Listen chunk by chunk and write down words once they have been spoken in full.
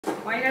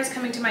Why are you guys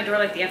coming to my door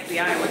like the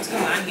FBI? What's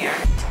going on here?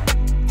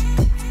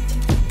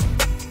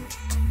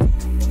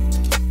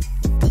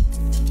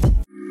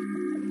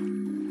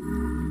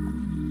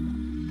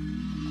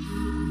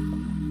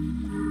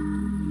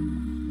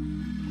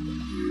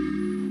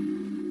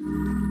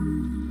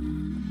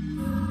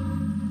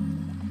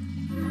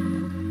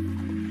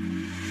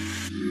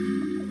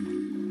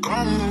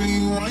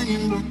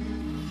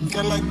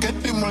 Girl, I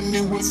get the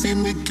money, will see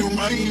make you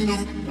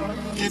mine.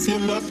 If you're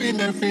loving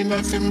everything,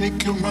 I feel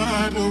make you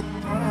mad.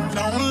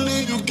 Not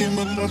only you give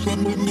me love, but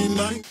make me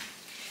like.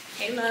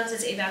 Hey loves,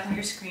 it's A back on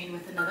your screen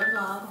with another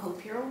vlog.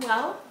 Hope you're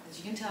well. As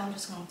you can tell, I'm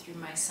just going through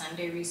my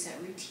Sunday reset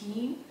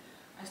routine.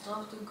 I still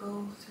have to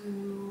go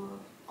through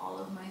all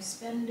of my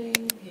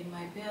spending, pay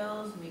my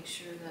bills, make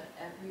sure that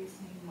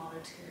everything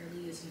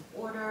monetarily is in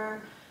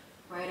order,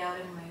 write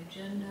out in my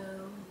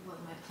agenda what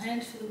my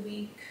plans for the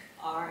week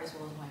are, as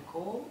well as my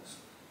goals.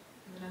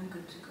 And then I'm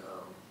good to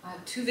go. I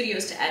have 2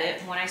 videos to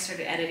edit. One I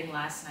started editing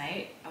last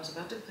night. I was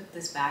about to put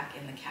this back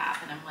in the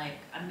cap and I'm like,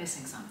 I'm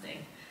missing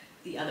something.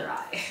 The other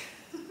eye.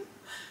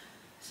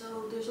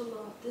 So there's a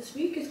lot. This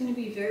week is going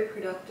to be very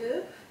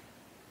productive.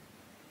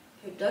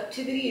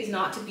 Productivity is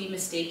not to be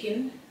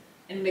mistaken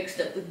and mixed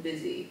up with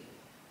busy.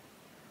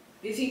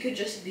 Busy could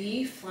just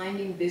be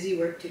finding busy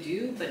work to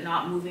do, but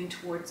not moving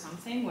towards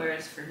something.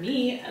 Whereas for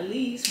me, at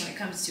least when it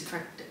comes to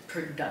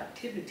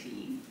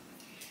productivity,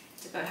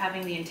 it's about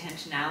having the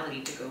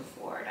intentionality to go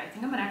forward. I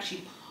think I'm gonna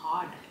actually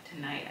pod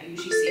tonight. I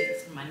usually save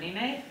it for Monday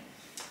night,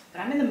 but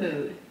I'm in the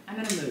mood. I'm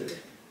in a mood.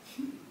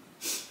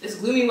 This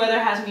gloomy weather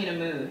has me in a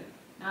mood.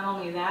 Not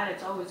only that,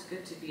 it's always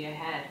good to be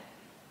ahead.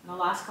 In the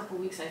last couple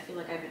weeks, I feel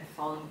like I've been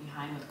falling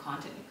behind with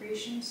content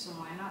creation, so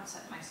why not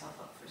set myself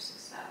up for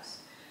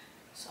success?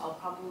 So I'll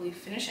probably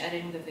finish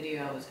editing the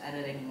video I was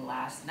editing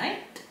last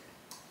night,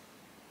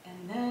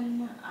 and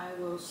then I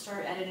will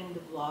start editing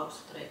the vlog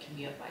so that it can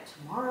be up by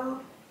tomorrow.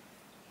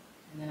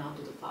 And then I'll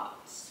do the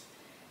pops.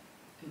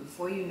 And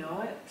before you know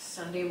it,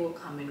 Sunday will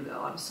come and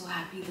go. I'm so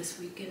happy this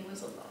weekend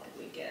was a long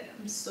weekend.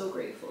 I'm so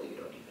grateful, you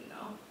don't even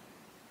know.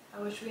 I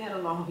wish we had a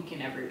long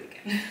weekend every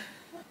weekend.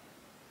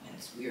 And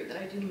it's weird that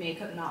I do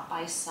makeup not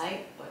by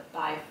sight, but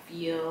by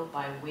feel,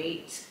 by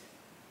weight,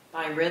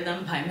 by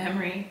rhythm, by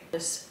memory.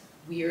 This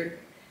weird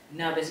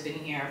nub has been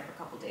here for a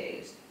couple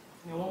days.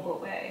 And it won't go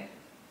away.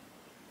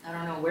 I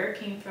don't know where it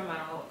came from, I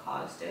don't know what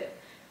caused it.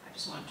 I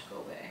just want it to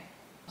go away.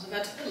 I was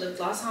about to put lip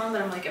gloss on,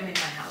 but I'm like, I'm in my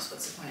house.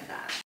 What's the point of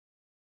that?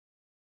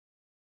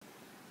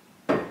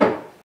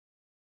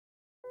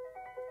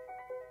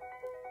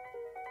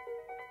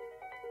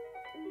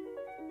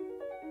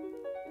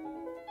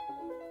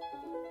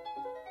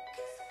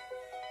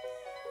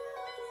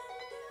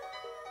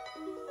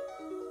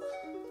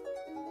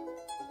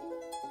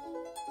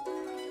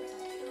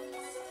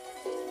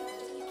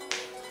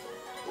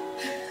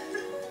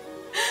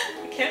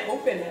 I can't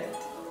open it.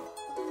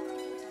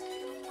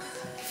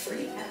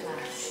 Free at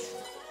last.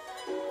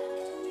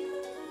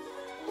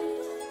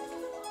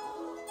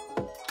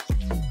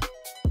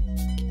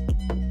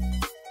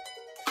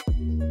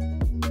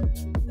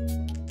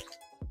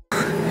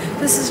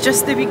 This is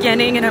just the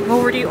beginning and I'm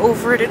already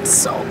over it. It's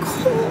so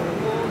cold.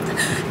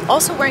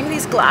 Also, wearing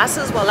these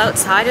glasses while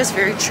outside is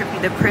very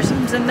trippy. The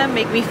prisms in them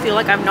make me feel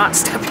like I'm not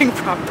stepping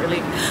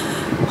properly.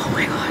 Oh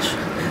my gosh.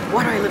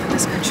 Why do I live in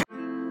this country?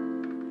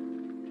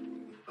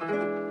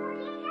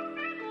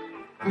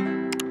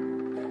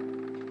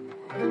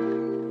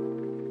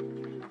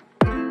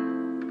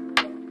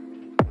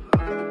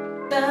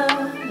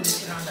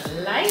 Turn on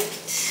the light.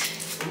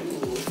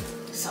 Ooh,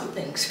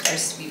 something's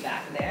crispy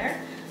back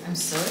there. I'm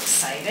so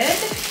excited.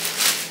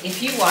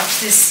 If you watch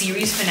this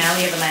series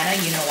finale of Atlanta,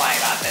 you know why I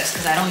got this,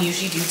 because I don't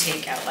usually do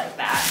takeout like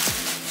that.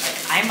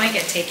 Like, I might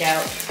get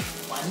takeout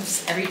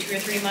once every 2 or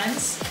 3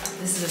 months.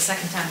 This is the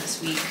second time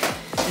this week.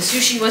 The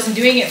sushi wasn't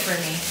doing it for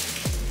me.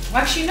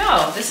 Well, actually,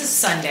 no. This is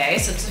Sunday,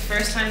 so it's the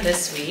first time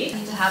this week. I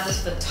need to have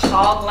this with a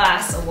tall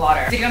glass of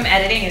water. The video I'm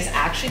editing is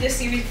actually the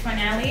series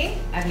finale.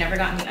 I've never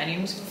gotten the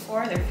onions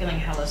before. They're feeling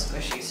hella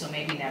squishy, so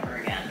maybe never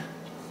again.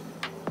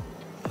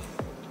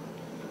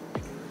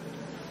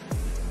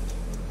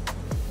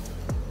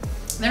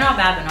 They're not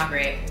bad, they're not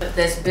great. But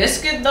this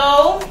biscuit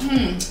though,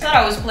 I thought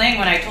I was playing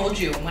when I told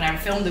you, when I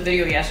filmed the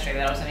video yesterday,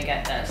 that I was gonna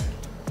get this.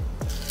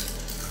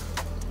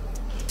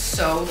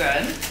 So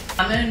good.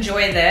 I'm gonna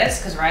enjoy this,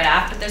 because right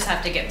after this, I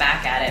have to get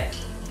back at it.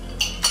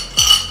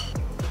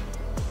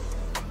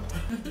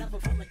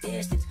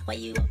 Why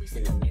you always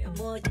in the mirror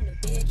more than the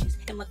bitches?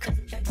 And my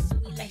cousin tried to sue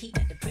me like he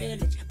got the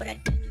privilege, but I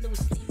didn't lose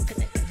sleep because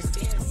I got the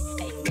spirit.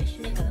 Hey, bitch,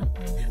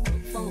 nigga,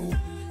 broke phone,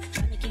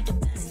 trying to keep the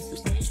balance, so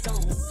stand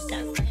strong.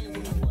 Stop playing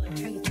with me before I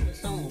turn you to a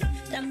song.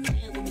 Stop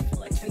playing with me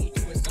before I turn you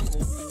to a song.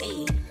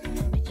 Hey,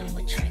 bitch, I'm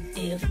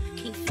attractive,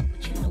 can't fuck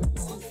with you no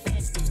more, I'm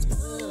fasting.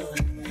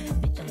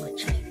 Bitch, I'm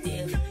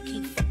attractive,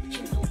 can't fuck with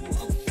you no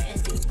more, I'm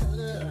fasting.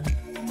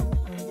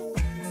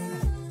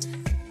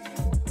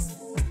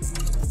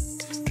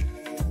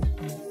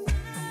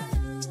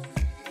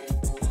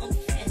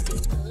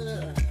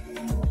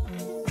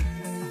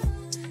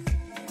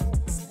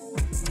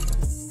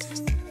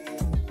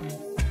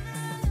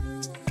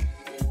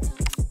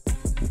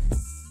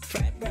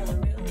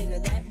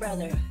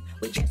 brother.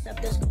 We dress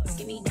up the score,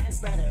 give me that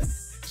brother.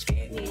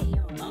 Spirit me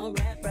on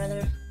rap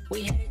brother.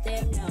 We headed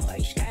there now, are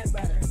you strapped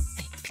brother?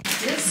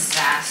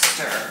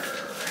 Disaster.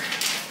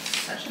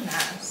 Such a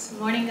mess.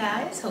 Morning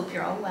guys, hope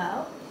you're all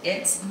well.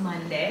 It's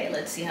Monday.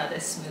 Let's see how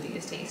this smoothie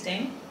is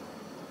tasting.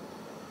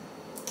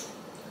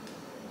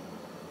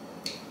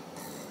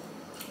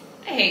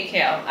 I hate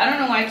kale. I don't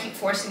know why I keep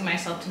forcing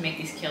myself to make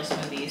these kale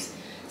smoothies.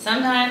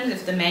 Sometimes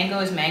if the mango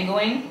is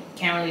mangoing,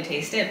 can't really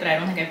taste it, but I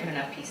don't think I put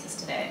enough pieces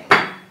today.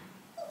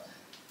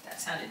 That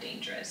sounded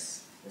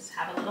dangerous. Let's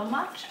have a little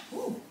matcha.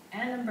 Ooh,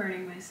 and I'm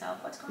burning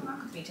myself. What's going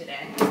on with me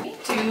today? Me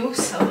too,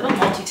 so a little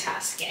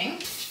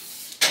multitasking.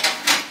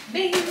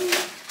 Bing!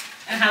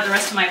 And have the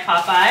rest of my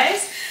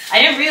Popeyes.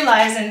 I didn't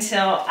realize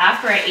until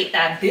after I ate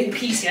that big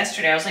piece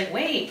yesterday, I was like,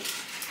 wait,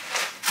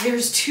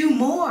 there's 2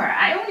 more.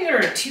 I only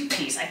ordered a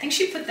 2-piece. I think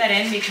she put that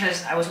in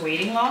because I was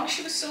waiting long.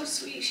 She was so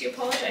sweet. She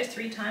apologized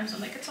 3 times.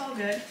 I'm like, it's all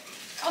good.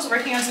 I was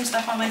working on some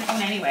stuff on my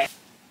phone anyway.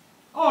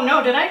 Oh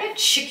no, did I get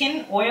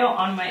chicken oil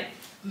on my...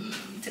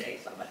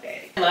 Today's not my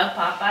day. I love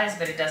Popeyes,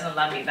 but it doesn't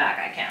love me back,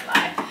 I can't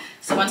lie.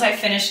 So once I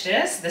finish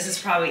this is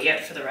probably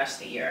it for the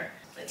rest of the year.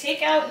 But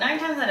takeout, 9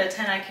 times out of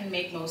 10, I can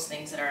make most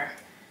things that are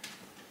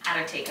at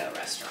a takeout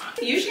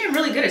restaurant. Usually I'm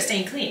really good at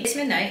staying clean. It's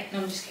midnight. No,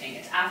 I'm just kidding.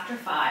 It's after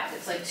 5.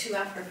 It's like 2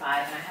 after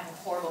 5, and I have a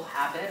horrible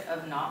habit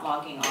of not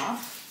logging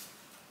off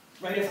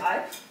right at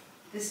 5.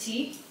 This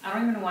tea, I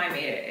don't even know why I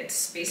made it.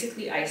 It's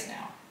basically ice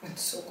now.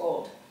 It's so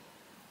cold.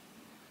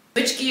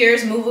 Switch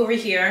gears, move over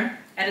here,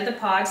 edit the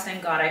pods.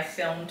 Thank God I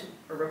filmed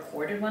or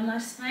recorded one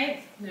last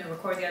night. I'm gonna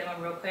record the other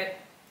one real quick,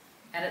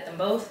 edit them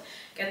both,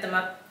 get them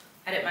up,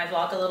 edit my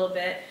vlog a little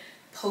bit,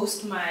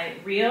 post my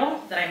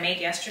reel that I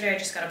made yesterday. I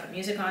just gotta put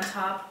music on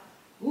top.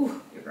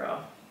 Ooh, your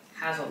girl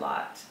has a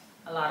lot.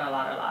 A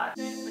lot.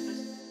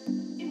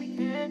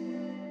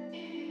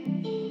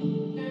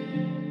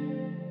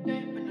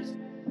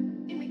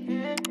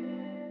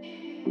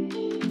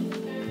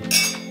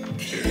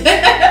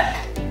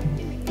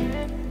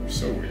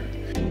 So weird.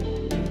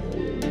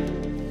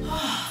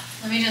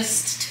 Let me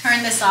just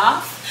turn this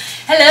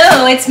off.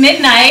 Hello, it's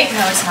midnight.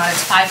 No, it's not.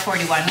 It's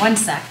 5:41. 1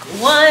 sec.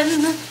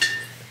 1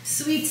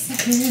 sweet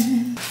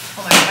second.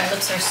 Oh my God, my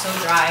lips are so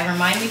dry.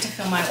 Remind me to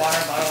fill my water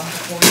bottle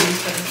before we leave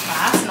for the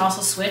class, and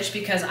also switch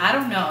because I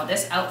don't know,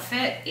 this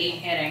outfit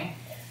ain't hitting.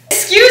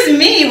 Excuse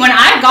me, when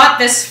I got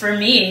this for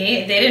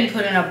me, they didn't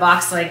put it in a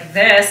box like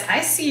this.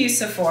 I see you,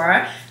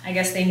 Sephora. I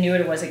guess they knew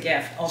it was a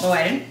gift, although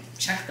I didn't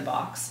check the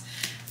box.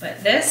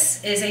 But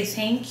this is a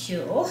thank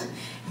you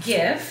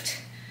gift.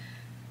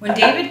 When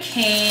David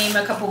came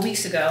a couple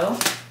weeks ago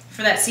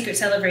for that Secret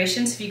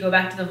Celebrations, if you go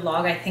back to the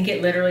vlog, I think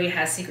it literally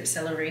has Secret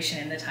Celebration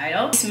in the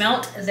title. He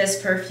smelt this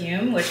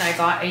perfume, which I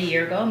got a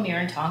year ago,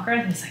 Mirror and Tonka,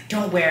 and he's like,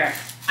 don't wear it.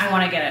 I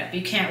want to get it, but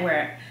you can't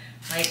wear it.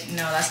 Like,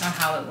 no, that's not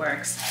how it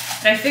works.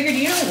 But I figured,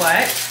 you know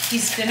what?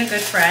 He's been a good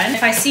friend.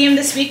 If I see him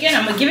this weekend,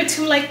 I'm gonna give it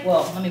to him like,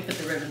 well, let me put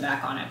the ribbon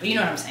back on it, but you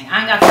know what I'm saying.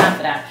 I ain't got time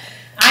for that.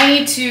 I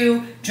need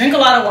to drink a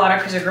lot of water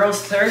because a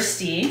girl's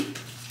thirsty.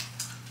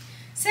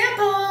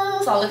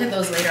 Samples, I'll look at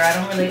those later. I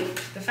don't really,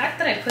 the fact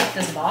that I put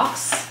this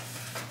box,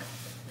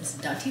 this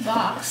dirty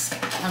box,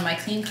 on my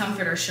clean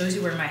comforter shows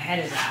you where my head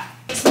is at.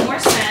 Some more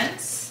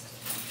scents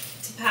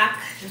to pack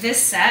this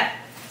set.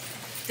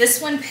 This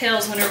one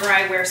pills whenever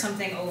I wear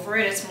something over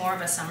it. It's more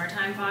of a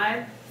summertime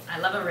vibe. I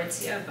love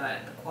Aritzia,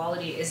 but the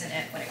quality isn't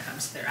it when it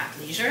comes to their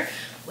athleisure.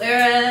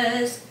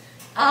 Whereas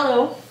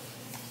Aloe,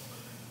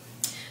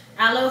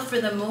 for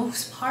the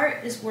most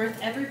part, is worth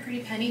every pretty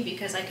penny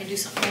because I can do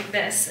something like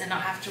this and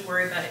not have to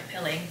worry about it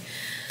pilling.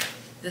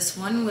 This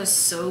one was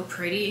so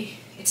pretty.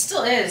 It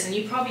still is, and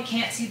you probably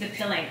can't see the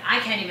pilling.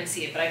 I can't even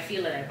see it, but I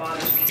feel it. It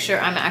bothers me. Sure,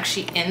 I'm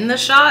actually in the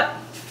shot.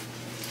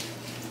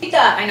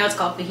 I know it's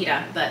called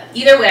fajita, but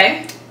either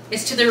way,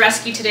 it's to the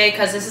rescue today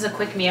because this is a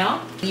quick meal.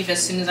 Leave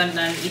as soon as I'm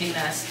done eating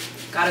this.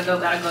 Gotta go,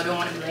 don't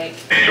want to be late.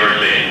 Short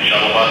station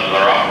shuttle buses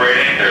are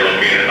operating. They're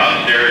located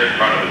upstairs in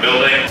front of the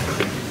building.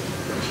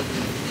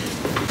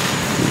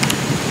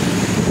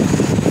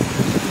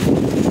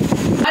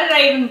 Why did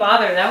I even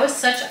bother? That was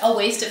such a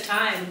waste of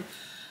time.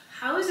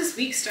 How is this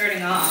week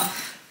starting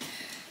off?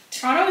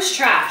 Toronto is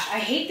trash. I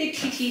hate the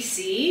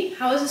TTC.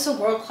 How is this a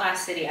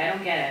world-class city? I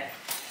don't get it.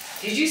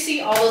 Did you see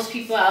all those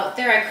people out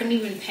there? I couldn't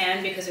even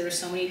pan because there were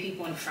so many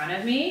people in front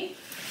of me.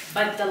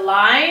 But the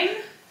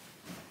line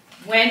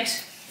went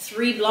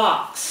 3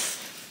 blocks.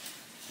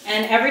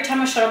 And every time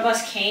a shuttle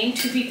bus came,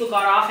 2 people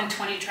got off and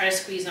 20 tried to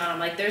squeeze on. I'm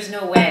like, there's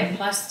no way.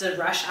 Plus the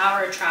rush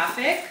hour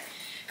traffic.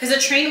 Because a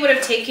train would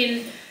have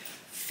taken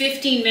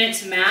 15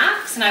 minutes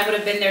max and I would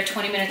have been there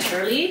 20 minutes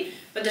early.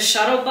 But the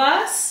shuttle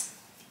bus,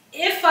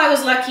 if I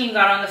was lucky and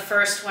got on the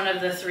first one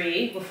of the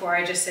 3 before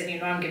I just said, you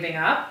know, I'm giving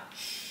up,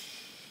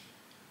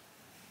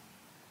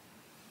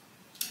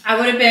 I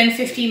would have been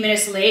 15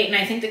 minutes late, and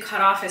I think the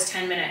cutoff is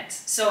 10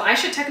 minutes. So I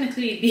should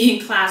technically be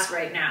in class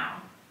right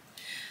now.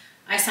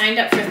 I signed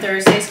up for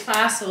Thursday's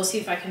class, so we'll see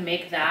if I can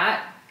make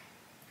that.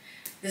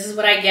 This is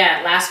what I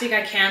get. Last week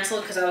I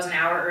canceled because I was an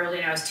hour early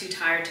and I was too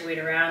tired to wait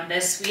around.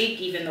 This week,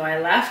 even though I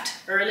left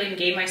early and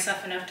gave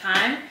myself enough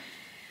time,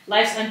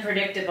 life's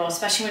unpredictable,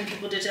 especially when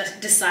people just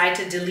decide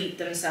to delete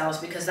themselves,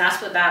 because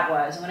that's what that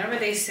was. Whenever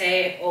they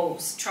say, oh,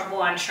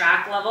 trouble on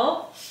track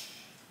level,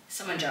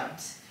 someone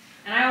jumped.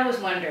 And I always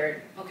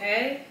wondered,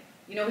 okay,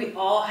 you know, we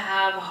all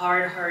have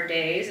hard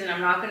days, and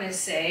I'm not going to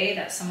say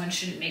that someone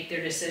shouldn't make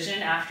their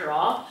decision. After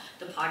all,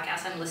 the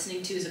podcast I'm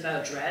listening to is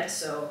about dread,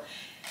 so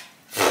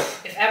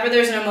if ever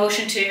there's an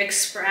emotion to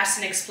express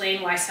and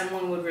explain why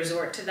someone would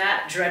resort to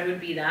that, dread would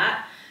be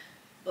that.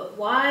 But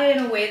why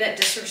in a way that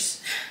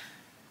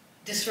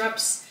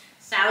disrupts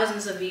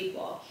thousands of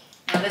people?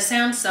 Now this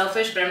sounds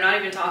selfish, but I'm not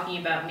even talking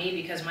about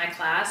me, because my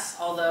class,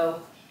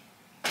 although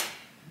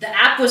the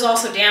app was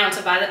also down,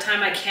 so by the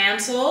time I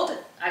canceled,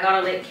 I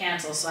got a late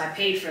cancel, so I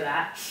paid for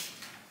that.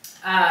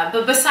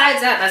 But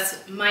besides that,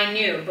 that's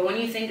minute. But when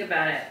you think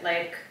about it,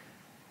 like,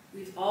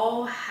 we've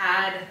all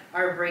had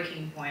our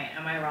breaking point,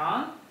 am I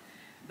wrong?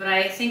 But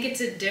I think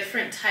it's a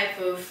different type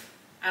of,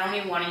 I don't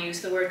even want to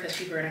use the word because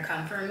people are going to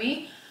come for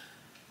me.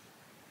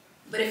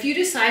 But if you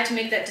decide to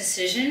make that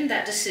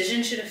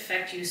decision should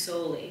affect you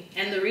solely.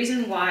 And the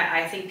reason why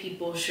I think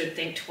people should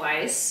think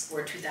twice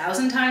or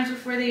 2,000 times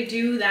before they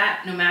do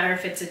that, no matter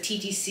if it's a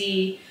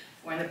TTC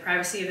or in the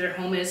privacy of their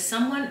home, is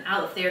someone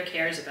out there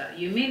cares about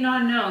you. You may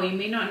not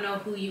know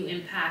who you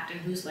impact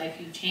and whose life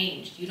you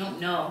changed. You don't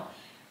know.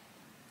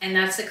 And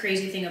that's the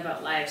crazy thing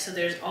about life. So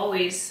there's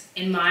always,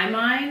 in my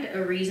mind,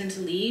 a reason to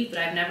leave, but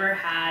I've never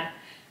had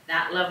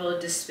that level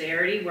of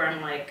disparity where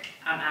I'm like,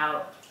 I'm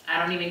out. I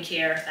don't even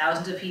care.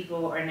 Thousands of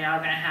people are now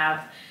gonna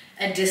have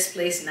a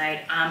displaced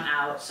night. I'm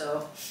out.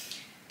 So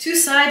two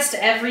sides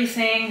to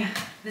everything.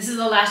 This is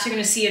the last you're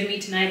gonna see of me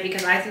tonight,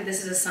 because I think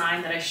this is a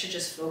sign that I should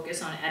just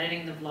focus on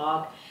editing the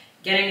vlog,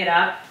 getting it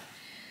up.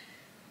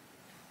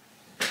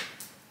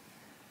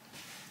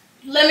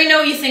 Let me know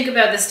what you think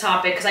about this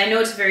topic, because I know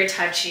it's very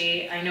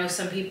touchy. I know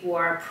some people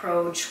are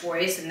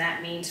pro-choice, and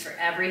that means for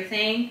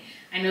everything.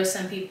 I know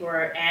some people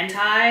are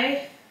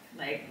anti,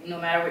 like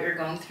no matter what you're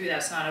going through,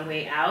 that's not a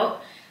way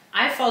out.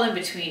 I fall in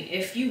between.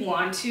 If you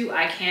want to,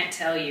 I can't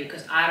tell you,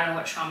 because I don't know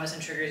what traumas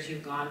and triggers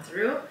you've gone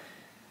through.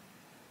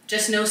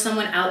 Just know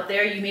someone out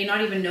there, you may not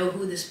even know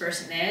who this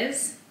person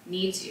is,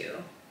 needs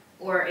you,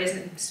 or is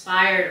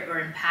inspired or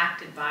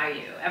impacted by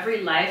you.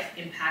 Every life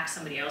impacts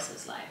somebody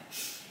else's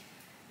life.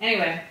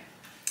 Anyway,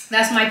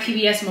 that's my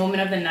PBS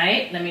moment of the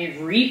night. Let me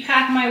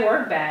repack my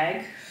work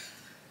bag.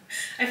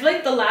 I feel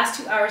like the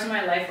last 2 hours of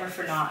my life were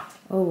for naught.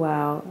 Oh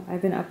wow,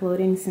 I've been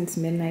uploading since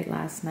midnight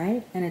last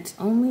night, and it's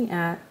only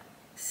at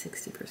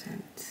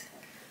 60%.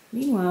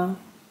 Meanwhile,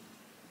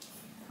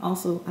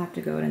 also have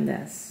to go in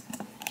this.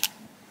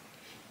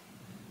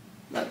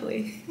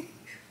 Lovely.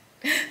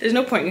 There's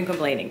no point in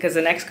complaining, because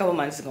the next couple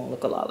months is gonna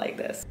look a lot like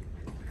this.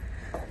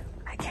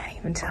 I can't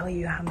even tell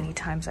you how many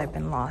times I've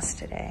been lost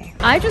today.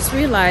 I just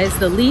realized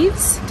the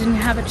leaves didn't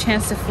have a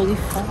chance to fully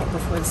fall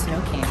before the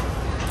snow came.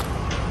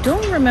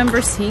 Don't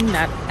remember seeing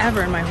that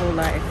ever in my whole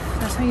life.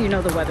 That's how you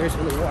know the weather's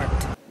really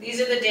warped.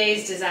 These are the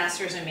days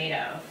disasters are made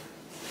of.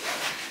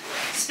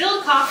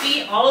 Spilled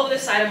coffee all over the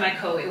side of my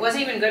coat. It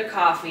wasn't even good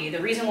coffee.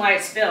 The reason why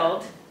it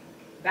spilled,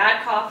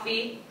 bad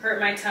coffee, hurt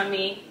my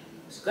tummy,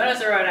 was gonna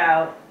throw it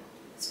out,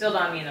 spilled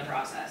on me in the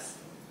process.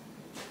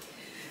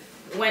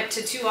 Went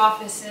to 2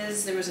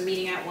 offices. There was a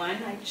meeting at one.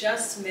 I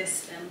just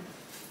missed them.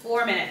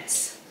 4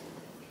 minutes.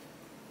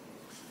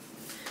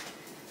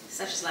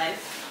 Such is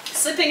life.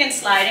 Slipping and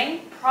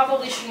sliding.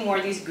 Probably shouldn't have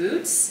worn these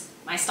boots.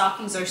 My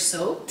stockings are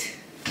soaked.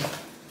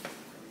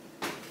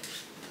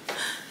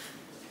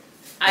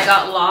 I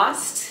got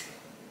lost.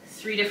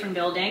 3 different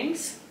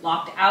buildings.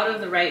 Locked out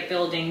of the right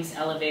building's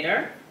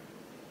elevator.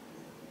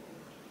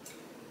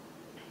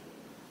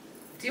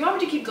 Do you want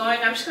me to keep going?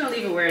 I'm just gonna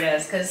leave it where it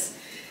is, because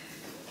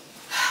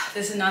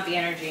this is not the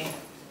energy.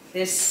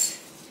 This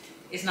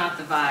is not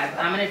the vibe.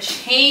 I'm gonna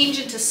change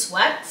into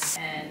sweats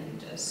and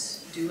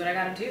just do what I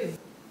gotta do.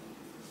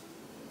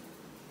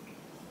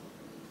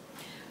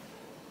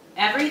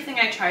 Everything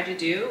I tried to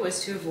do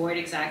was to avoid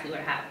exactly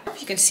what happened.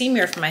 You can see me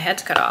if my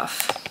head's cut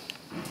off.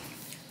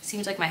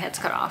 Seems like my head's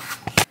cut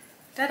off.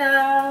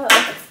 Ta-da!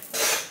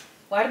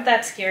 Why did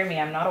that scare me?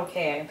 I'm not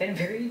okay. I've been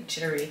very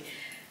jittery.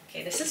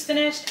 Okay, this is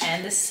finished,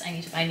 and this, I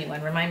need to buy a new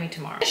one. Remind me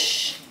tomorrow.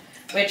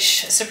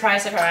 Which,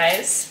 surprise,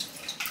 surprise,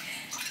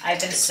 I've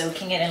been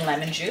soaking it in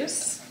lemon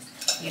juice.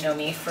 You know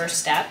me, first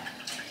step.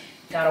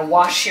 Gotta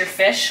wash your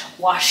fish,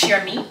 wash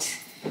your meat.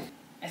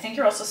 I think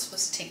you're also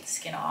supposed to take the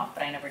skin off,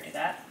 but I never do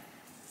that.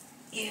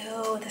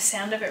 Ew, the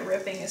sound of it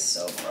ripping is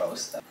so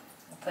gross though.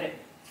 I'll put it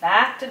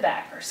back to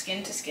back, or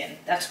skin to skin.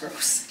 That's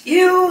gross.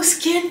 Ew,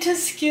 skin to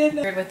skin.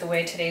 With the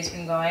way today's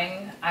been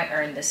going, I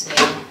earned this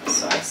meal.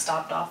 So I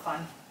stopped off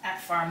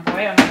at Farm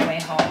Boy on my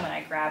way home, and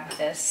I grabbed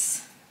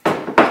this.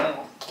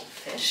 Oh,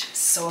 fish. It's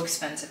so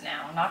expensive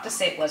now. Not to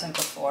say it wasn't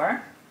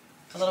before.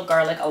 A little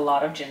garlic, a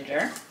lot of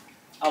ginger.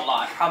 A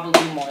lot,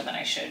 probably more than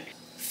I should.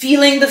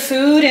 Feeling the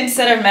food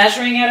instead of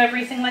measuring out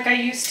everything like I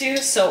used to.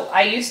 So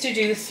I used to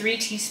do 3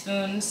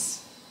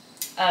 teaspoons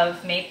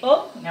of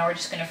maple. Now we're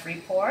just gonna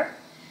free pour.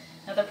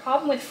 Now the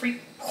problem with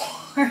free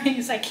pouring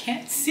is I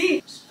can't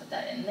see. Just put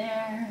that in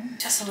there.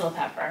 Just a little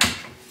pepper.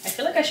 I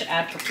feel like I should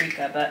add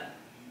paprika, but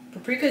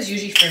Paprika is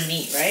usually for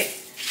meat, right?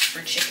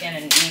 For chicken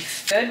and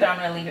beef. Good, but I'm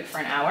gonna leave it for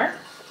an hour.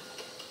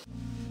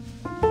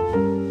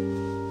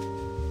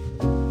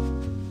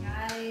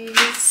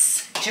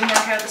 Guys, gym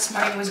workout this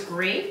morning was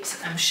great.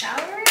 I'm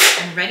showered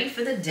and ready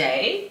for the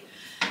day.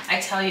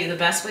 I tell you, the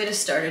best way to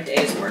start a day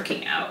is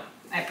working out.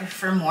 I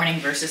prefer morning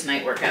versus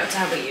night workouts.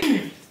 How about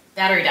you?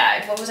 Battery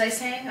died. What was I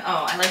saying?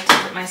 Oh, I like to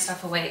put my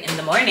stuff away in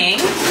the morning.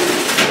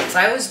 So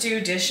I always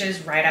do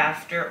dishes right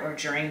after or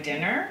during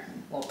dinner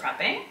while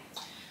prepping.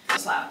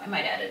 It's loud. I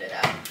might edit it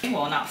out.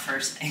 Well, not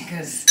first thing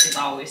because it's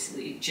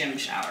obviously gym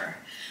shower.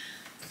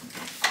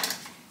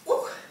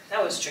 Ooh,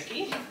 that was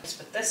tricky. Let's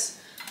put this.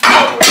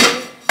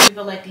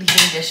 People like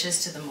leaving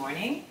dishes to the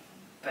morning,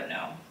 but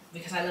no.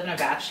 Because I live in a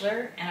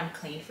bachelor and I'm a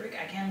clean freak,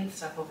 I can't leave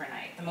stuff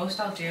overnight. The most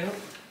I'll do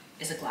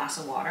is a glass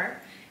of water.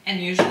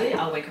 And usually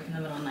I'll wake up in the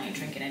middle of the night and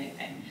drink it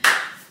anyway.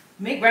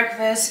 Make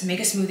breakfast, make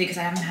a smoothie because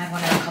I haven't had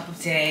one in a couple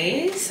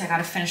days. I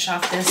gotta finish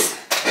off this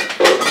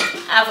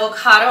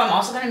avocado. I'm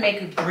also gonna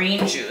make a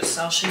green juice.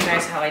 I'll show you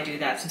guys how I do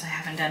that since I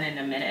haven't done it in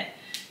a minute.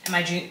 And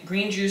my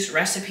green juice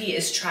recipe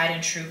is tried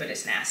and true, but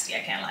it's nasty, I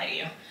can't lie to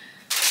you.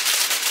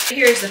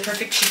 Here is the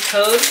perfect cheat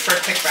code for a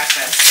quick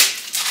breakfast.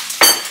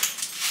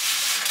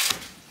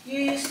 You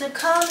used to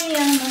call me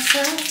on my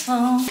cell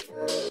phone.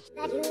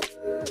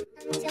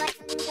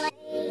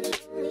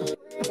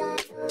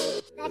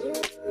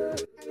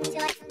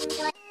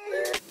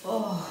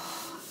 Oh,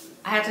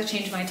 I had to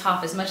change my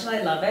top. As much as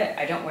I love it,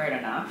 I don't wear it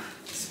enough,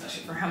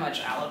 especially for how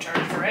much I'll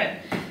charge for it.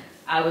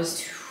 I was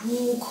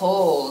too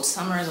cold.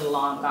 Summer is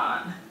long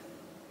gone.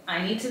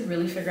 I need to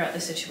really figure out the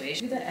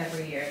situation. I do that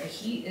every year. The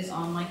heat is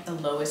on like the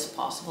lowest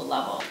possible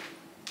level.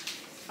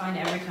 I find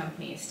every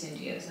company is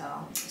stingy as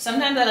hell.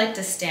 Sometimes I like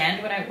to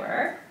stand when I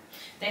work.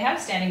 They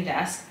have standing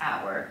desks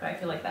at work, but I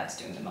feel like that's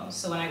doing the most.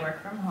 So when I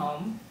work from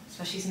home,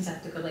 especially since I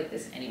have to go like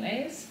this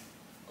anyways,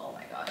 oh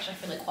my gosh, I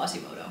feel like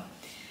Quasimodo.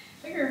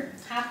 Figure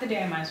half the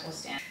day I might as well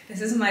stand.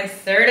 This is my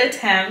third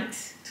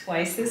attempt,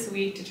 twice this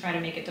week, to try to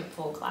make it to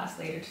full class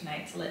later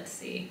tonight, so let's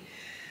see.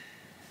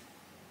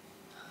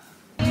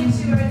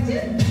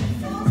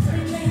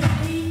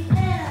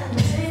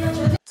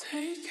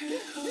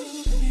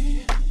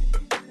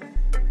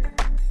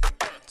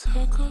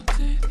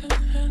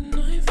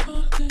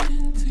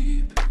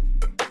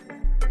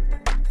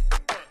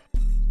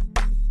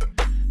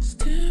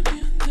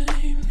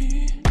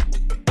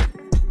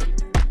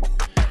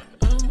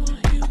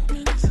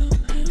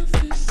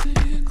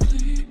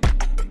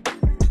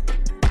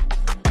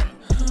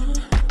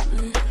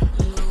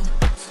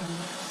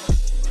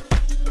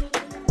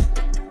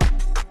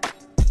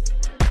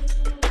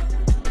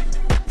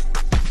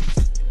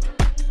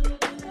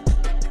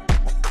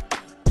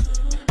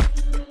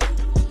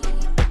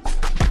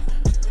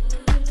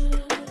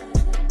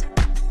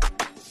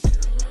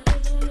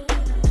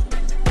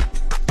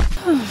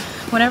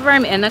 Whenever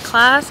I'm in a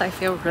class, I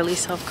feel really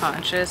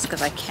self-conscious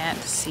because I can't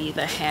see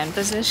the hand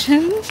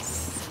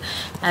positions,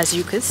 as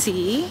you could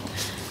see,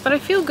 but I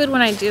feel good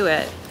when I do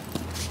it.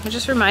 It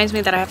just reminds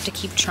me that I have to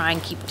keep trying,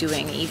 keep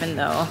doing, even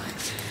though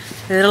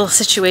the little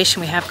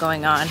situation we have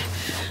going on.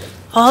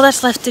 All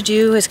that's left to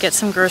do is get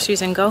some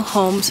groceries and go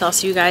home, so I'll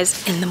see you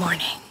guys in the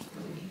morning.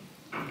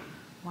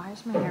 Why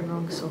is my hair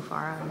growing so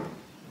far out?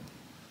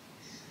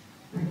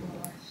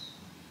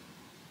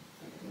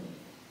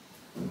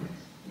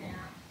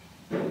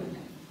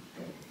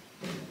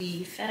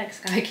 The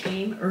FedEx guy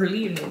came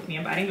early and woke me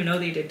up. I didn't even know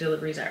they did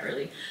deliveries that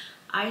early.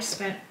 I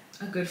spent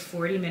a good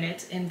 40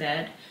 minutes in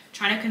bed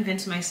trying to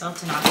convince myself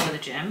to not go to the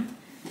gym.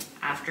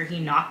 After he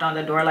knocked on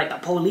the door like the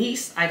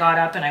police, I got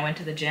up and I went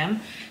to the gym.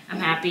 I'm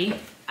happy.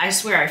 I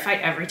swear I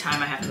fight every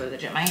time I have to go to the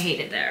gym. I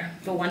hate it there.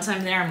 But once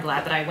I'm there, I'm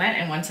glad that I went.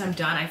 And once I'm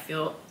done, I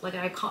feel like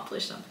I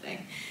accomplished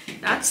something.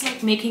 That's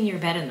like making your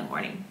bed in the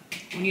morning.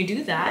 When you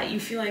do that,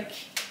 you feel like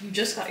you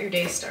just got your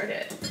day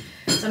started.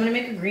 So I'm gonna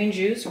make a green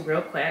juice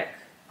real quick.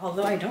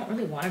 Although I don't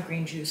really want a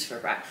green juice for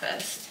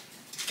breakfast.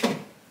 Ooh,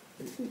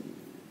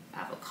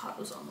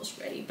 avocado's almost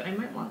ready, but I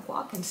might want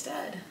guac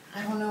instead.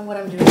 I don't know what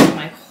I'm doing with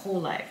my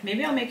whole life.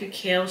 Maybe I'll make a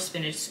kale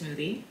spinach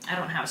smoothie. I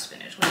don't have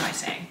spinach, what am I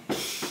saying?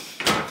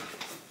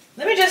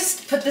 Let me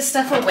just put this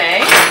stuff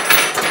away,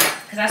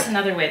 because that's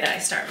another way that I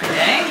start my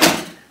day.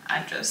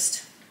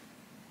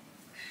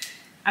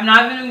 I'm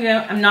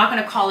not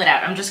gonna call it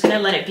out. I'm just gonna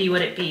let it be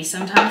what it be.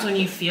 Sometimes when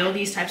you feel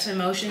these types of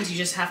emotions, you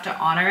just have to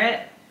honor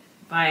it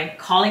by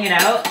calling it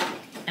out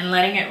and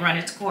letting it run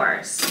its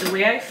course. The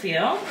way I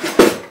feel,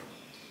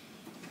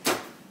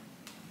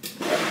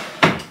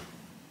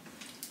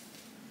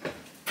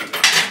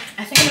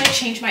 I think I'm gonna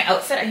change my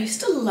outfit. I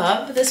used to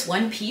love this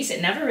one piece.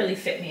 It never really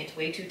fit me, it's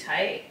way too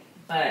tight,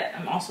 but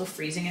I'm also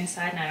freezing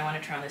inside and I don't wanna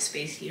turn on the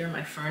space heater.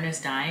 My fern is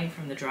dying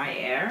from the dry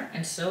air,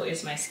 and so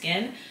is my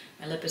skin.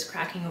 My lip is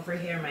cracking over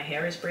here, my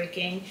hair is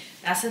breaking.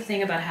 That's the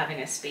thing about having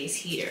a space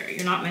heater.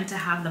 You're not meant to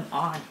have them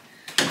on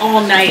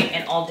all night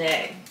and all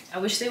day. I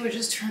wish they would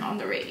just turn on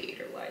the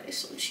radiator. Why are they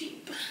so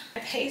cheap?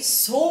 I pay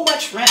so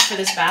much rent for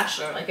this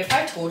bachelor. Like, if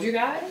I told you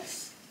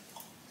guys,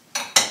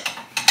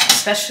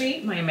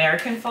 especially my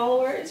American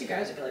followers, you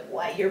guys would be like,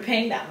 what? You're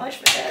paying that much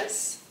for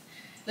this?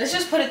 Let's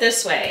just put it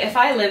this way. If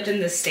I lived in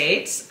the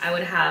States, I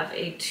would have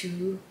a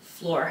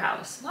 2-floor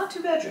house. Not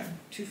 2-bedroom,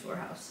 2-floor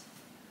house.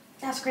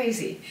 That's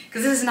crazy.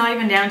 Because this is not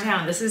even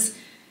downtown. This is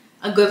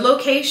a good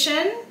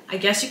location. I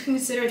guess you can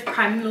consider it a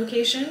prime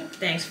location.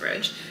 Thanks,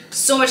 fridge.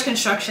 So much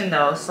construction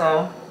though,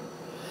 so.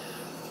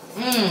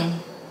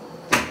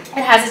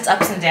 It has its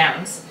ups and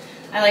downs.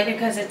 I like it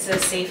because it's a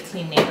safe,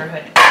 clean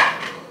neighborhood.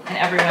 And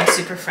everyone's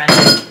super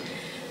friendly.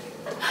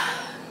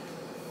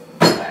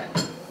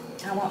 But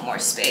I want more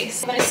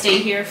space. I'm gonna stay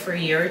here for a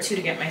year or two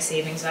to get my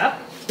savings up.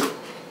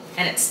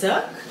 And it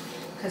stuck,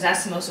 because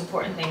that's the most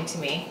important thing to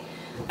me.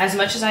 As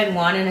much as I'd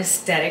want an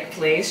aesthetic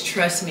place,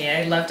 trust me,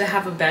 I'd love to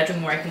have a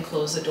bedroom where I can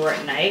close the door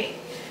at night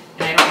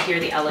and I don't hear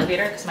the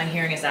elevator, because my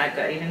hearing is that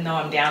good. Even though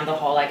I'm down the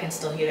hall, I can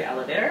still hear the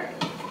elevator.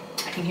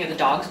 I can hear the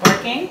dogs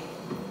barking.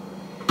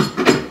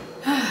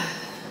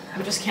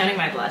 I'm just counting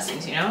my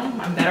blessings, you know?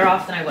 I'm better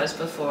off than I was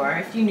before.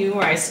 If you knew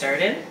where I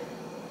started,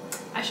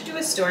 I should do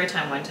a story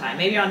time one time,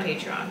 maybe on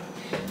Patreon.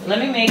 Let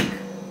me make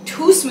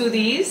 2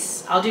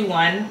 smoothies. I'll do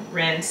one,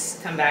 rinse,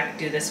 come back,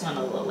 do this one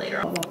a little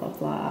later. Blah, blah,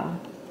 blah.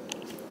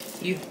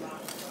 You.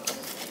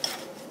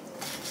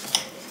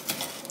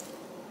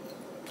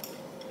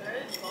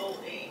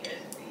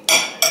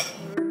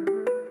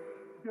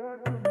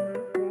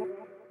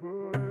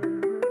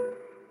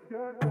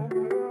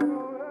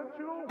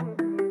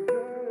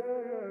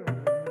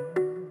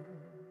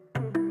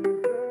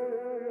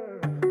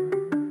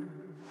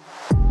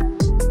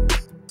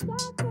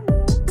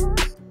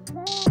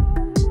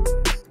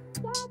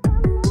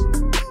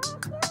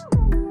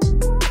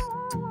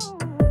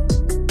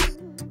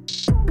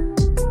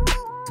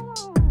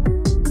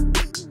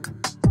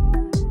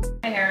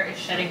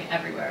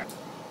 Everywhere.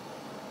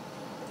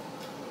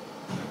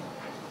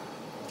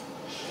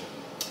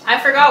 I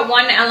forgot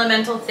one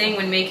elemental thing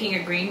when making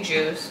a green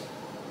juice.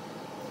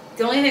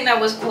 The only thing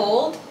that was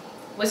cold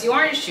was the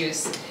orange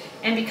juice,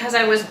 and because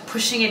I was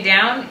pushing it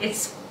down,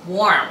 it's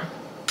warm.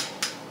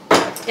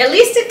 At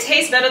least it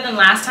tastes better than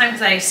last time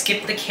because I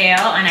skipped the kale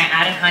and I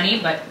added honey,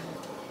 but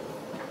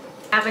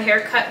I have a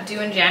haircut due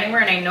in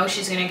January and I know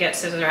she's gonna get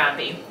scissor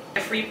happy.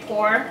 A free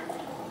pour,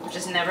 which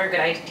is never a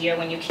good idea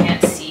when you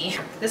can't see.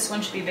 This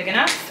one should be big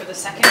enough for the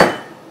second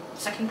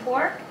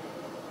pour.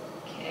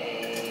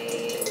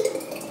 Okay.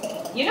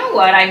 You know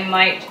what? I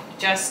might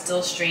just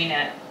still strain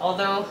it.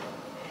 Although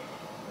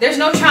there's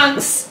no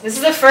chunks. This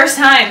is the first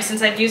time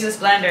since I've used this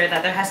blender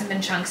that there hasn't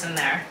been chunks in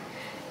there.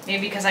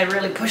 Maybe because I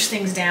really pushed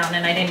things down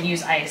and I didn't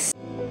use ice.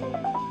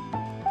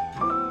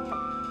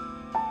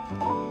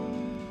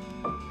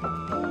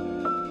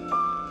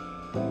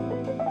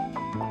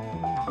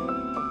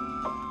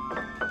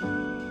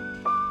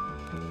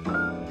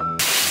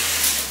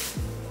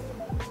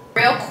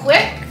 Real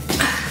quick,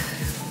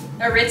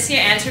 Aritzia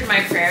answered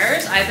my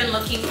prayers. I've been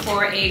looking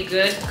for a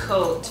good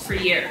coat for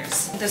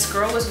years. This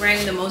girl was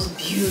wearing the most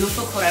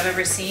beautiful coat I've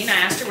ever seen. I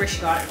asked her where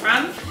she got it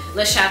from.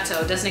 Le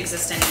Chateau doesn't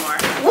exist anymore.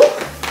 Woo!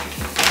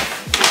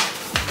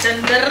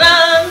 Dun, dun,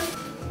 dun.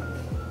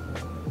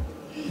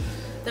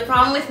 The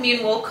problem with me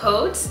and wool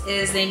coats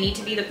is they need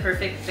to be the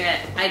perfect fit.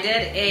 I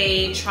did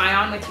a try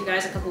on with you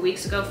guys a couple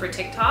weeks ago for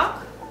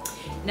TikTok.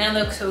 None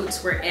of the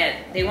coats were it.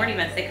 They weren't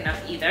even thick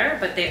enough either,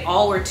 but they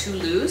all were too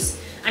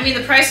loose. I mean,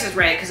 the price was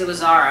right because it was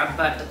Zara,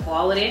 but the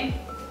quality,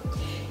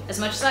 as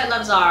much as I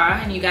love Zara,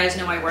 and you guys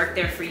know I worked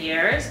there for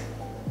years,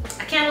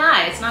 I can't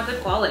lie, it's not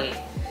good quality.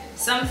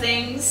 Some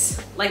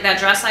things, like that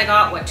dress I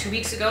got, what, 2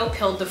 weeks ago,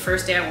 pilled the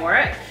first day I wore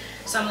it.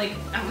 So I'm like,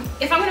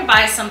 if I'm gonna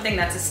buy something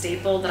that's a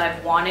staple that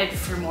I've wanted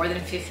for more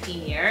than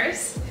 15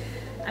 years,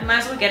 I might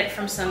as well get it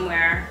from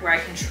somewhere where I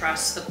can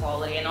trust the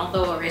quality. And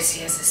although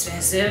Aritzia is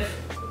expensive,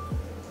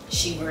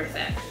 she worth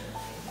it.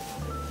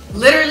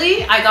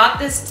 Literally, I got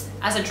this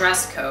as a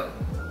dress coat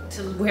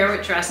to wear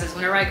with dresses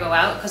whenever I go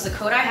out, because the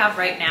coat I have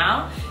right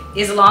now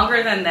is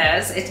longer than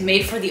this. It's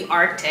made for the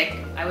Arctic.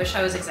 I wish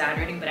I was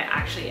exaggerating, but it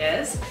actually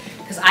is,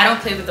 because I don't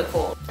play with the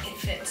cold. It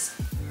fits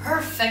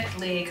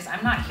perfectly, because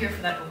I'm not here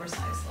for that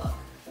oversized look.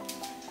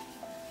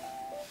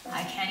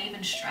 I can't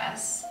even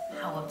stress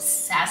how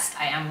obsessed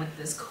I am with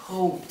this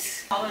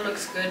coat. Collar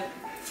looks good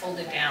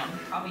folded down.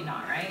 Probably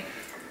not, right?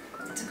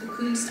 It's a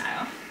cocoon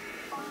style.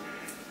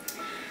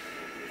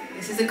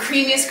 This is the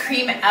creamiest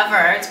cream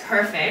ever. It's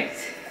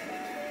perfect.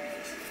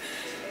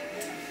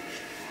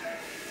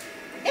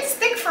 It's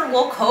thick for a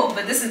wool coat,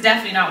 but this is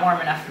definitely not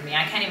warm enough for me.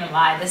 I can't even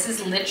lie. This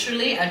is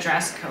literally a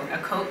dress coat, a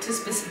coat to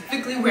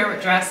specifically wear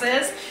with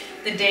dresses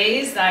the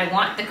days that I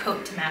want the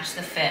coat to match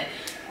the fit.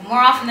 But more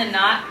often than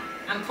not,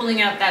 I'm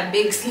pulling out that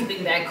big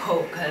sleeping bag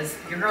coat because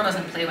your girl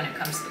doesn't play when it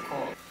comes to the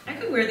cold. I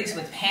could wear these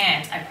with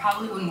pants. I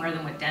probably wouldn't wear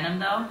them with denim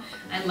though.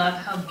 I love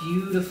how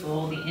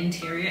beautiful the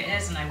interior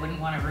is and I wouldn't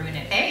want to ruin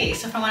it. Hey,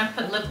 so if I want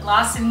to put lip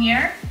gloss in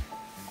here,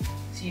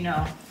 so you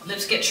know,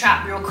 lips get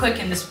trapped real quick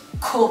in this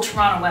cold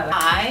Toronto weather.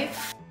 I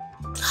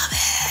love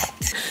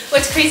it.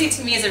 What's crazy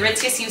to me is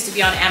Aritzia seems to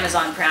be on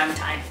Amazon Prime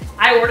Time.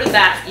 I ordered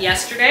that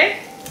yesterday.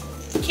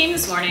 It came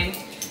this morning.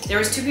 There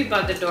was 2 people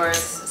at the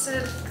doors. I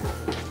said,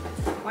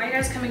 why are you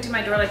guys coming to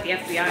my door like the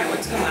FBI?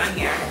 What's going on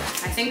here?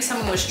 I think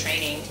someone was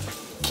training.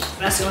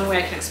 That's the only way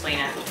I can explain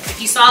it.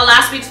 If you saw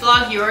last week's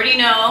vlog, you already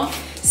know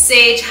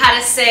Saje had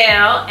a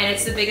sale, and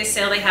it's the biggest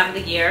sale they have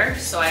of the year.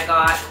 So I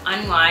got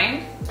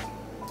Unwind.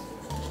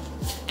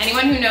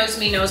 Anyone who knows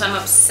me knows I'm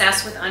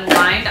obsessed with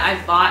Unwind.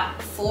 I've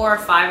bought 4 or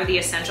 5 of the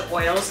essential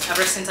oils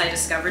ever since I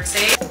discovered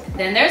Saje.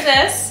 Then there's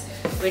this,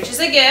 which is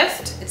a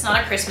gift. It's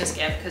not a Christmas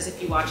gift, because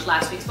if you watched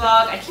last week's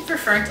vlog, I keep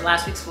referring to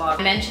last week's vlog.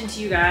 I mentioned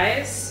to you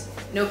guys,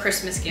 no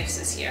Christmas gifts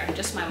this year,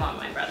 just my mom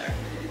and my brother.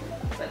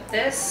 But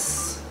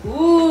this,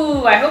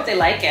 ooh, I hope they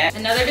like it.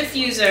 Another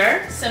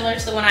diffuser, similar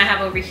to the one I have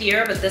over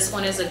here, but this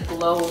one is a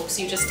globe,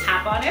 so you just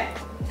tap on it.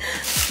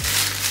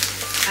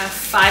 I have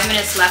 5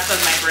 minutes left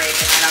of my break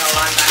and I gotta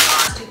log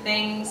back on. 2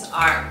 things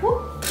are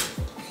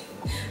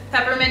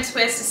peppermint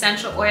twist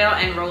essential oil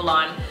and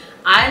roll-on.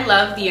 I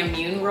love the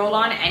immune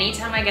roll-on.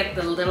 Anytime I get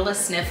the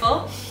littlest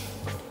sniffle,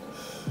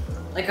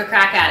 like a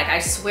crack addict, I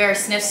swear,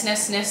 sniff, sniff,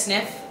 sniff,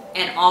 sniff,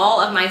 and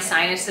all of my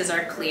sinuses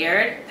are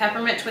cleared.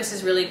 Peppermint twist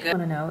is really good.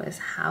 What I want to know is,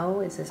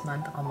 how is this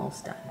month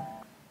almost done?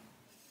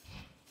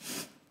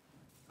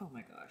 Oh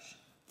my gosh.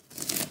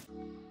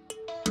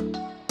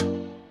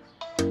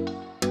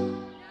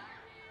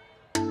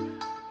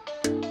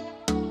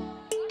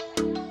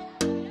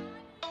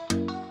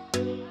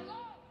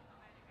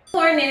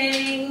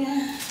 Morning.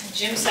 The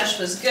gym sesh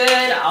was good.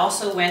 I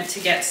also went to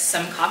get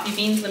some coffee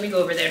beans. Let me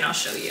go over there and I'll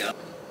show you.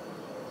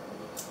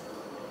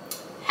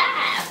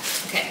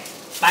 Okay,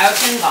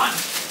 biotin gone.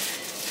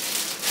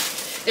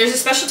 There's a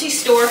specialty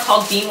store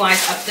called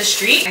Beanwise up the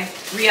street. I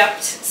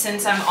re-upped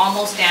since I'm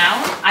almost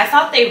down. I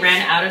thought they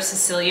ran out of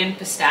Sicilian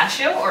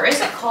pistachio, or is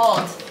it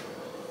called?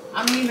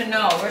 I don't even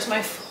know. Where's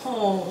my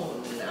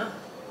phone?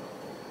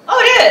 Oh,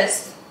 it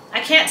is. I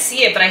can't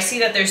see it, but I see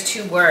that there's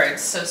 2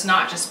 words, so it's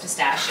not just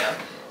pistachio.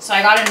 So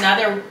I got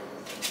another.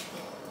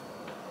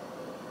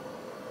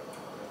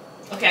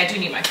 Okay, I do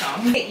need my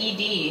phone.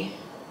 ED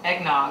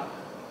eggnog.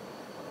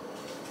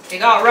 It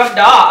got rubbed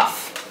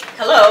off.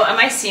 Hello, am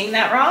I seeing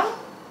that wrong?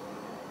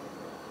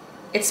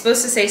 It's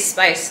supposed to say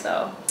spice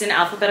though. It's in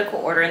alphabetical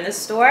order in this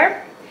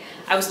store.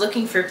 I was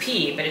looking for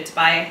P, but it's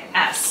by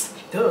S.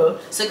 Duh.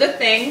 So good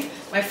thing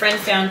my friend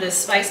found this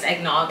spiced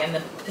eggnog and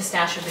the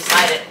pistachio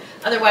beside it.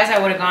 Otherwise I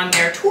would have gone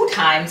there 2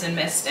 times and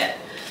missed it.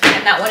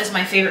 And that one is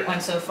my favorite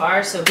one so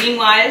far. So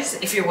Beanwise,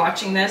 if you're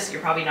watching this,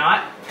 you're probably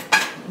not,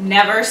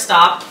 never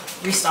stop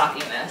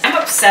restocking this. I'm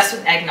obsessed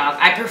with eggnog.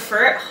 I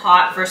prefer it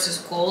hot versus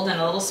cold and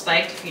a little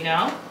spiked, if you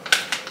know.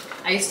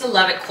 I used to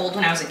love it cold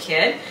when I was a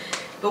kid,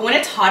 but when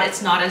it's hot,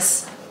 it's not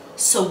as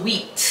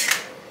sweet.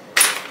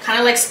 Kind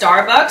of like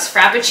Starbucks,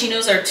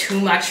 Frappuccinos are too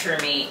much for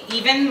me.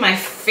 Even my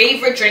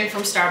favorite drink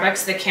from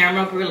Starbucks, the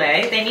caramel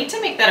brulee, they need to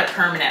make that a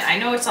permanent. I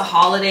know it's a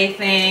holiday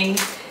thing,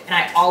 and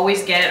I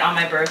always get it on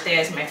my birthday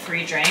as my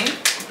free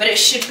drink, but it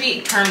should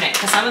be permanent,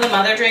 because some of the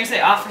other drinks they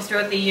offer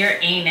throughout the year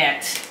ain't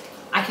it.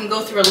 I can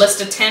go through a list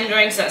of 10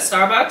 drinks at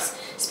Starbucks,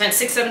 spent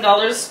 $6,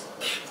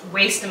 $7,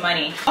 waste of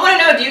money. I want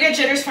to know, do you get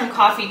jitters from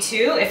coffee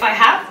too? If I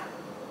have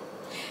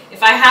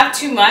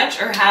too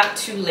much or have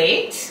too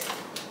late,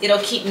 it'll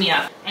keep me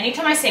up.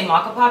 Anytime I say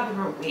maca pot,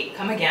 people are, wait,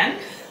 come again?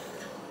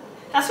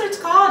 That's what it's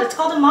called. It's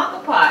called a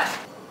maca pot.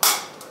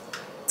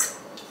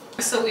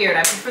 It's so weird.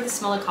 I prefer the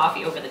smell of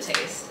coffee over the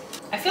taste.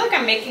 I feel like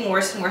I'm making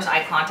worse and worse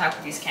eye contact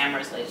with these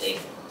cameras lately.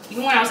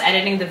 Even when I was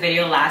editing the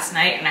video last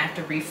night and I have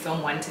to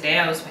refilm one today,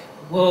 I was like,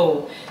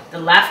 whoa, the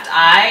left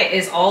eye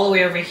is all the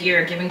way over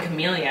here giving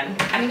chameleon.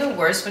 I'm the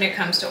worst when it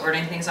comes to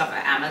ordering things off of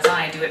Amazon.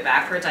 I do it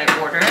backwards. I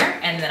order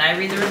and then I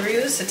read the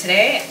reviews. So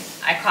today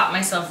I caught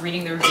myself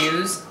reading the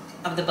reviews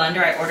of the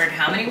blender I ordered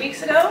how many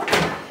weeks ago?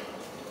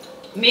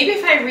 Maybe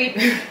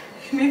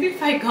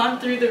if I'd gone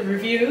through the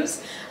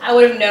reviews, I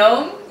would have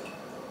known.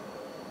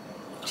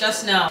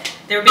 Just know.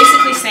 They're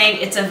basically saying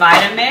it's a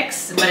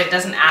Vitamix, but it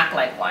doesn't act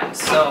like one.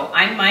 So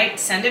I might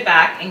send it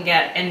back and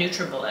get a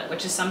NutriBullet,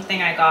 which is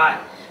something I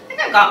got. I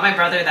think I got my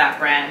brother that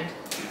brand.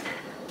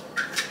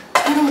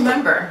 I don't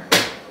remember.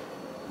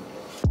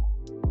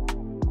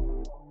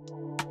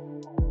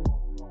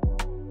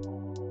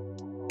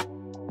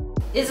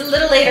 It's a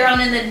little later on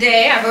in the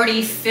day. I've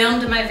already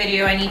filmed my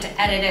video. I need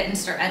to edit it and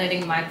start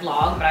editing my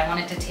vlog, but I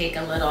wanted to take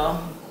a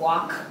little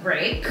guac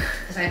break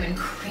because I've been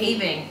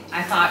craving.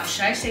 I thought,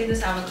 should I save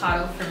this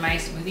avocado for my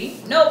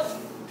smoothie? Nope,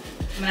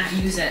 I'm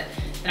gonna use it.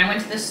 Then I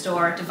went to the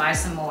store to buy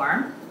some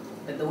more,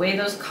 but the way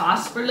those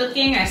costs were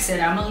looking, I said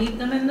I'm gonna leave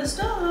them in the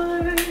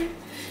store.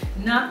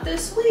 Not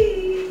this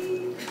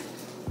week.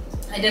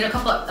 I did a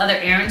couple of other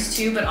errands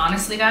too, but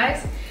honestly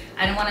guys,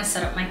 I didn't want to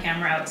set up my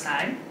camera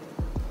outside.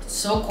 It's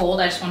so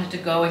cold, I just wanted to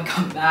go and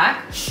come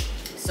back.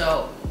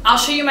 So I'll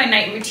show you my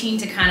night routine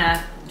to kind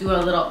of do a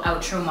little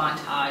outro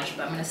montage,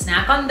 but I'm gonna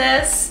snack on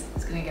this.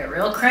 It's gonna get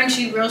real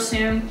crunchy real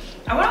soon.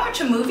 I wanna watch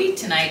a movie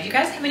tonight. Do you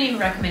guys have any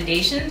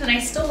recommendations? And I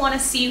still wanna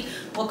see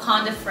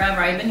Wakanda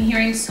Forever. I've been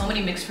hearing so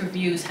many mixed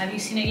reviews. Have you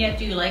seen it yet?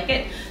 Do you like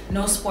it?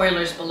 No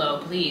spoilers below,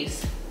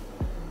 please.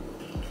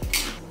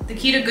 The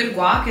key to good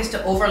guac is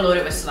to overload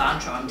it with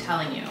cilantro, I'm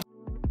telling you.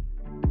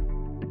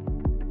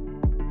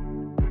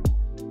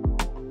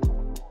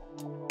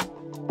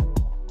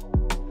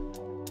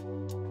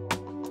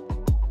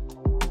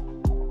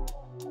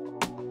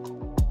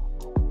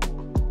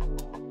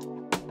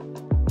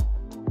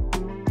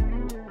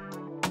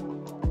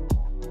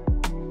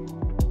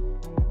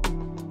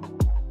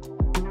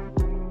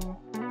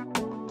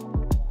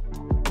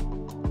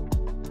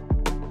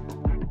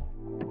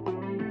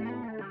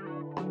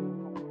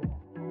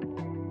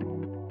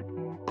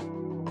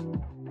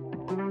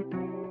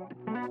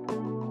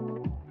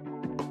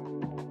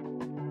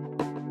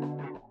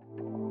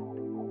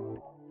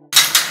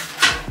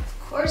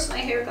 course my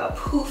hair got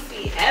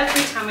poofy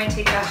every time I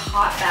take a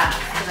hot bath,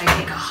 because I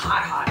take a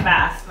hot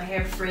bath. My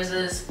hair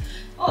frizzes.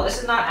 Oh,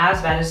 this is not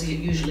as bad as it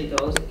usually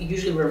goes. It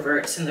usually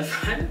reverts in the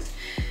front.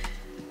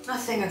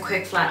 Nothing a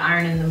quick flat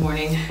iron in the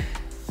morning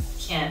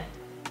can't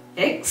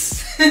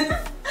fix.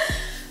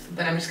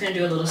 But I'm just gonna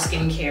do a little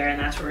skincare, and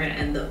that's where we're gonna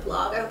end the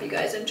vlog. I hope you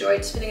guys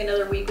enjoyed spending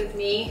another week with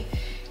me.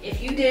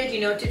 If you did,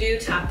 you know what to do.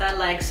 Tap that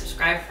like,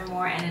 subscribe for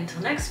more, and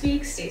until next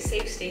week, stay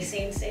safe, stay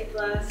sane, stay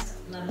blessed.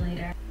 Love you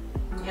later.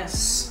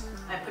 Yes,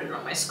 I put it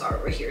on my scar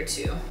over here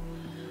too.